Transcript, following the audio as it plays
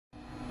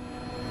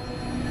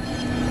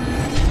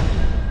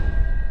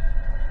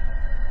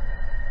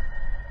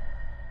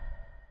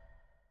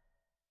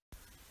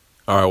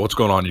All right, what's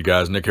going on, you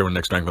guys? Nick here with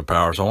Nick Strength and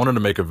Power. So I wanted to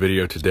make a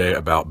video today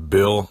about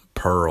Bill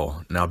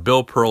Pearl. Now,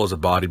 Bill Pearl is a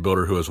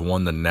bodybuilder who has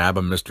won the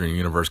NABBA Mr.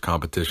 Universe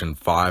competition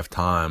 5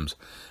 times.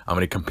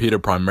 And he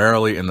competed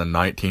primarily in the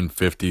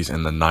 1950s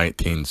and the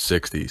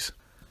 1960s.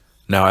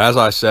 Now, as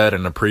I said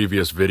in a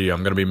previous video,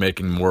 I'm going to be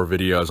making more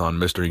videos on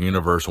Mr.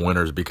 Universe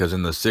winners because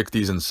in the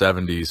 60s and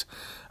 70s,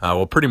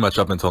 well, pretty much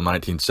up until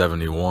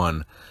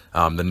 1971,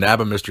 the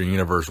NABBA Mr.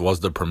 Universe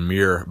was the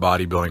premier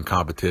bodybuilding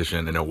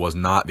competition, and it was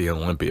not the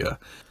Olympia.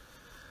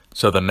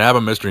 So the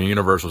NABBA Mr.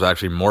 Universe was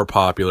actually more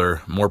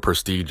popular, more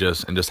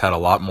prestigious, and just had a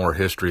lot more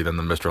history than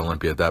the Mr.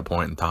 Olympia at that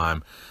point in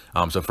time.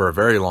 So for a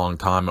very long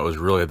time, it was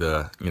really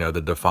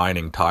the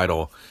defining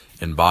title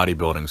in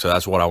bodybuilding. So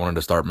that's what I wanted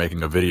to start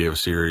making a video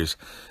series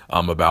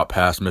about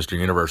past Mr.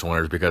 Universe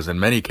winners, because in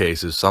many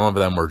cases, some of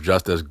them were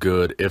just as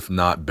good, if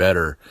not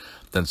better,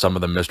 than some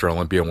of the Mr.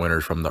 Olympia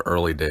winners from the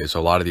early days. So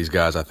a lot of these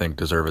guys, I think,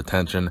 deserve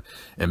attention,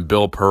 and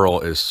Bill Pearl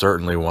is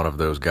certainly one of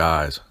those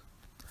guys.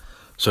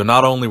 So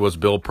not only was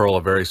Bill Pearl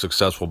a very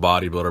successful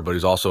bodybuilder, but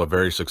he's also a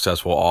very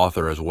successful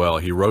author as well.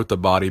 He wrote the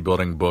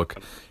bodybuilding book,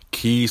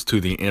 Keys to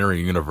the Inner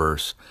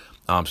Universe.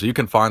 So you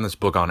can find this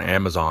book on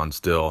Amazon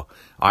still.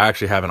 I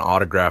actually have an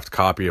autographed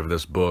copy of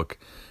this book.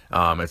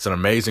 It's an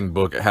amazing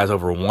book. It has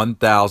over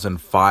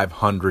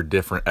 1,500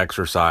 different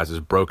exercises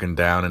broken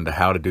down into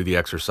how to do the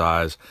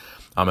exercise.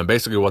 And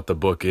basically what the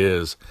book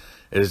is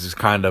just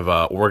kind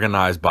of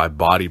organized by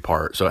body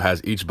part. So it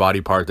has each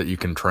body part that you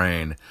can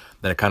train.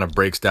 Then it kind of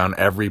breaks down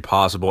every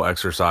possible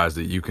exercise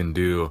that you can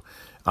do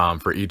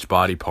for each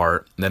body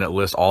part. And then it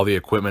lists all the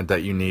equipment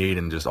that you need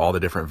and just all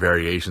the different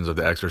variations of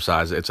the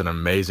exercise. It's an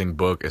amazing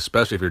book,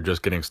 especially if you're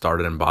just getting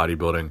started in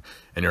bodybuilding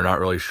and you're not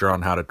really sure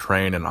on how to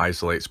train and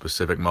isolate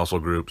specific muscle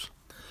groups.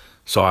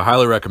 So I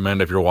highly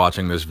recommend, if you're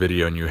watching this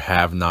video and you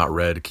have not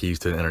read Keys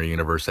to the Inner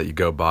Universe, that you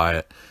go buy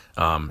it.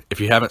 If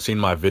you haven't seen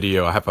my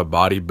video, I have a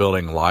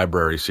bodybuilding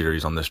library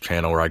series on this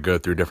channel where I go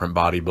through different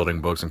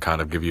bodybuilding books and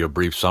kind of give you a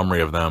brief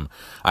summary of them.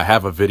 I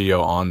have a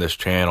video on this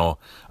channel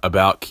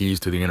about Keys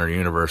to the Inner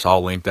Universe.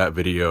 I'll link that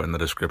video in the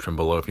description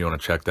below if you want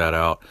to check that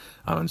out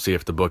and see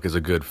if the book is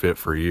a good fit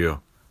for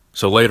you.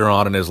 So later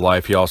on in his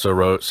life, he also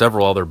wrote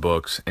several other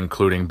books,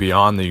 including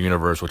Beyond the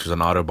Universe, which is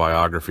an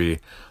autobiography,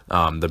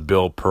 the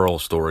Bill Pearl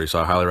story. So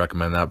I highly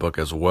recommend that book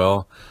as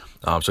well.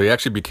 So he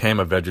actually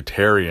became a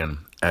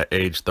vegetarian at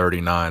age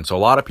 39. So a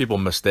lot of people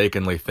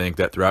mistakenly think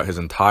that throughout his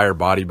entire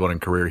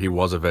bodybuilding career, he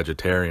was a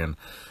vegetarian.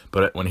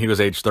 But when he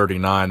was age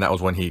 39, that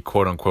was when he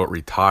quote unquote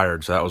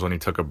retired. So that was when he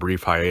took a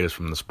brief hiatus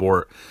from the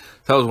sport.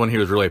 That was when he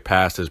was really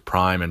past his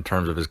prime in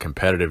terms of his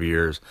competitive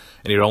years.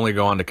 And he'd only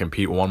go on to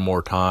compete one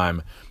more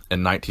time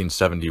in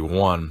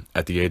 1971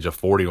 at the age of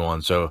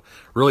 41. So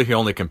really he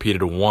only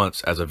competed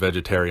once as a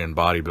vegetarian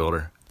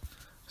bodybuilder.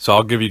 So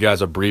I'll give you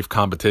guys a brief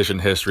competition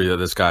history that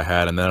this guy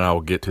had, and then I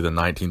will get to the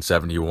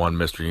 1971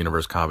 Mr.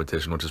 Universe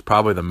competition, which is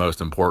probably the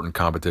most important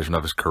competition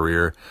of his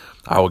career.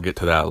 I will get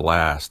to that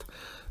last.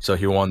 So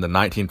he won the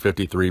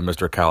 1953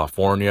 Mr.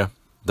 California,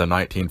 the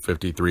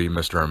 1953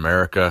 Mr.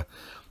 America,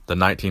 the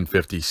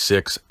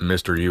 1956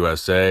 Mr.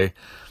 USA,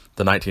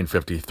 the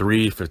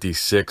 1953,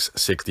 56,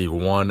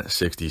 61,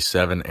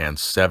 67, and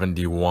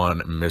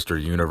 71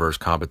 Mr. Universe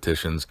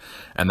competitions.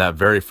 And that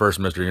very first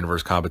Mr.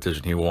 Universe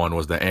competition he won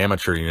was the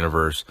Amateur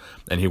Universe,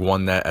 and he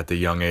won that at the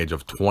young age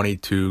of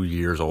 22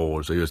 years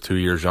old. So he was 2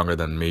 years younger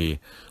than me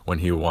when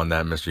he won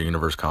that Mr.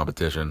 Universe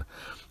competition.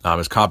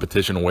 His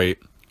competition weight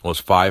was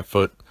 5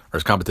 foot, or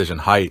his competition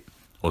height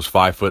was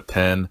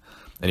 5'10",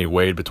 and he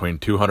weighed between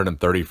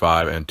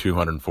 235 and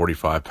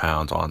 245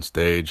 pounds on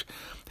stage.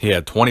 He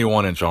had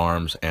 21-inch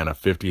arms and a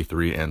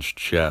 53-inch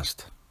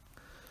chest.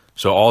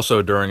 So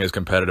also during his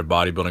competitive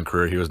bodybuilding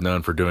career, he was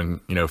known for doing,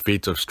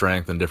 feats of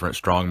strength and different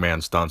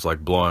strongman stunts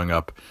like blowing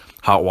up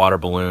hot water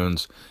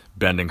balloons,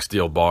 bending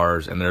steel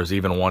bars, and there's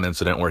even one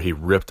incident where he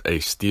ripped a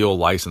steel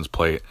license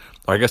plate,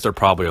 or I guess they're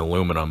probably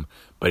aluminum,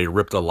 but he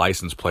ripped a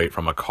license plate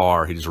from a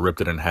car. He just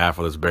ripped it in half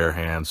with his bare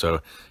hand.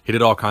 So he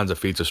did all kinds of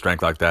feats of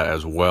strength like that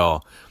as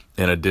well,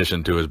 in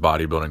addition to his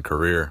bodybuilding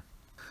career.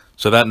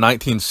 So that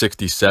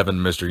 1967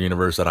 Mr.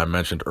 Universe that I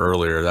mentioned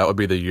earlier, that would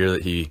be the year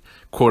that he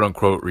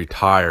quote-unquote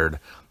retired,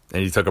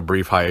 and he took a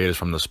brief hiatus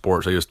from the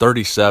sport. So he was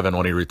 37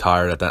 when he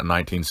retired at that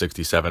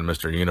 1967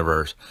 Mr.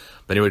 Universe.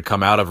 Then he would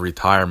come out of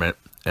retirement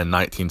in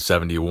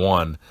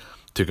 1971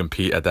 to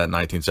compete at that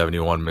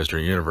 1971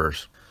 Mr.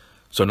 Universe.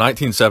 So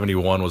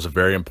 1971 was a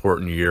very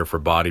important year for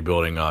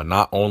bodybuilding,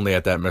 not only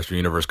at that Mr.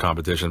 Universe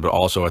competition, but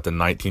also at the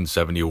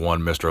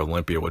 1971 Mr.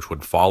 Olympia, which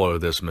would follow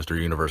this Mr.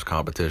 Universe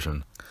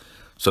competition.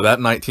 So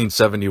that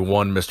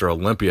 1971 Mr.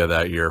 Olympia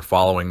that year,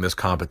 following this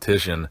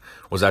competition,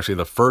 was actually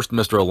the first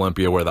Mr.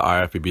 Olympia where the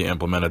IFBB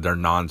implemented their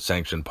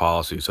non-sanctioned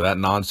policy. So that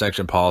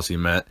non-sanctioned policy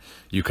meant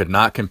you could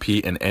not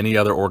compete in any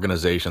other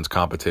organization's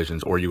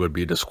competitions, or you would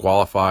be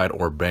disqualified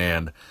or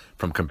banned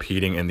from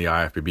competing in the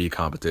IFBB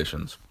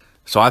competitions.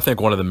 So I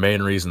think one of the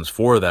main reasons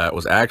for that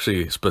was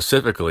actually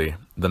specifically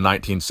the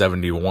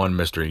 1971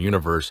 Mr.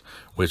 Universe,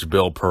 which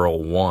Bill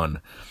Pearl won.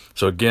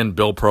 So again,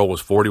 Bill Pearl was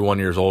 41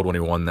 years old when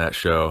he won that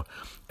show.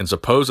 And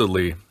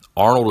supposedly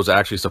Arnold was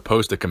actually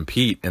supposed to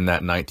compete in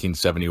that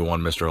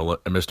 1971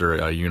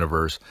 Mr.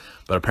 Universe,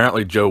 but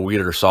apparently Joe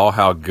Weider saw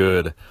how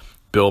good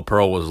Bill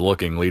Pearl was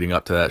looking leading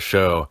up to that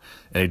show,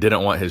 and he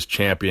didn't want his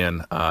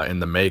champion in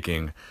the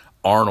making,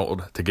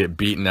 Arnold, to get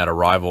beaten at a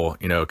rival,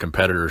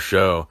 competitor's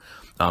show.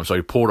 So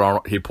he pulled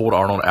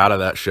Arnold out of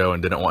that show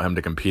and didn't want him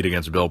to compete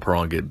against Bill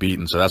Pearl and get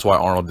beaten. So that's why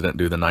Arnold didn't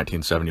do the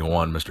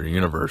 1971 Mr.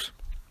 Universe.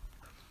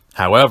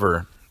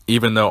 However,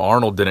 even though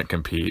Arnold didn't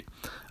compete,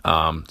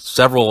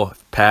 several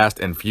past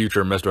and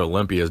future Mr.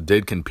 Olympias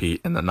did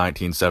compete in the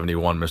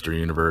 1971 Mr.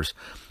 Universe.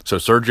 So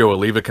Sergio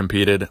Oliva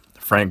competed,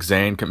 Frank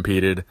Zane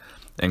competed,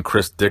 and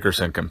Chris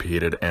Dickerson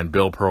competed, and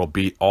Bill Pearl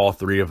beat all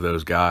three of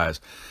those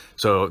guys.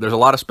 So there's a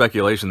lot of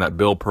speculation that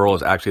Bill Pearl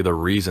is actually the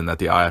reason that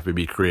the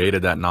IFBB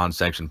created that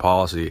non-sanctioned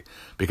policy,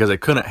 because they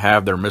couldn't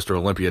have their Mr.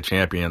 Olympia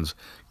champions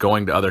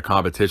going to other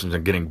competitions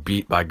and getting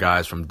beat by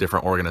guys from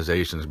different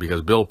organizations,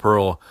 because Bill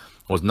Pearl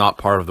was not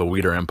part of the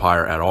Weider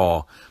Empire at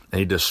all, and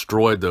he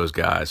destroyed those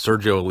guys.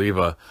 Sergio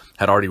Oliva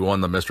had already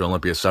won the Mr.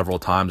 Olympia several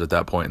times at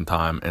that point in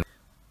time,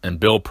 and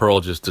Bill Pearl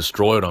just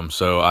destroyed him.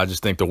 So I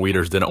just think the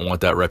Weiders didn't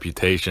want that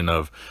reputation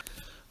of,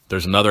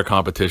 there's another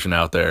competition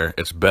out there,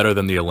 it's better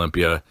than the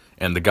Olympia,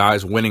 and the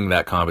guys winning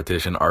that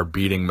competition are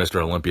beating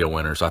Mr. Olympia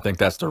winners. So I think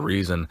that's the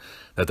reason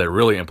that they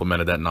really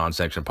implemented that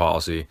non-sanctioned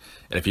policy.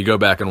 And if you go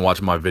back and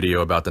watch my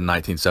video about the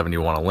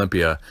 1971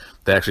 Olympia,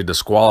 they actually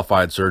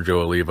disqualified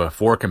Sergio Oliva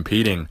for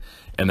competing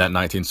in that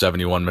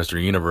 1971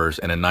 Mr. Universe.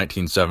 And in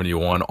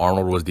 1971,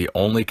 Arnold was the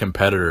only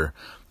competitor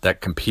that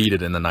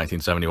competed in the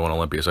 1971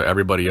 Olympia. So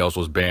everybody else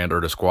was banned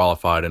or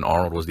disqualified, and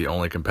Arnold was the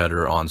only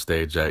competitor on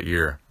stage that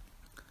year.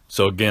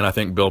 So again, I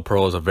think Bill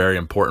Pearl is a very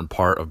important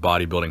part of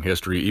bodybuilding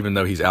history, even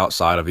though he's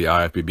outside of the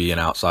IFBB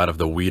and outside of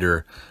the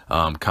Weider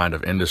kind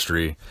of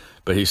industry.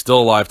 But he's still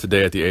alive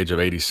today at the age of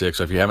 86.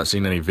 So if you haven't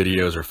seen any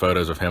videos or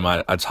photos of him,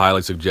 I'd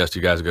highly suggest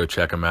you guys go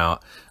check him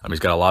out. He's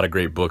got a lot of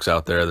great books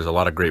out there. There's a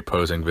lot of great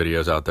posing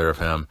videos out there of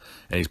him,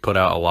 and he's put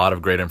out a lot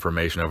of great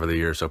information over the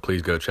years. So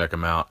please go check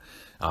him out.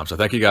 So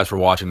thank you guys for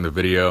watching the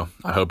video.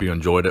 I hope you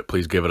enjoyed it.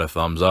 Please give it a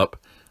thumbs up.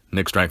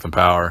 Nick Strength and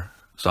Power,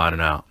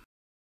 signing out.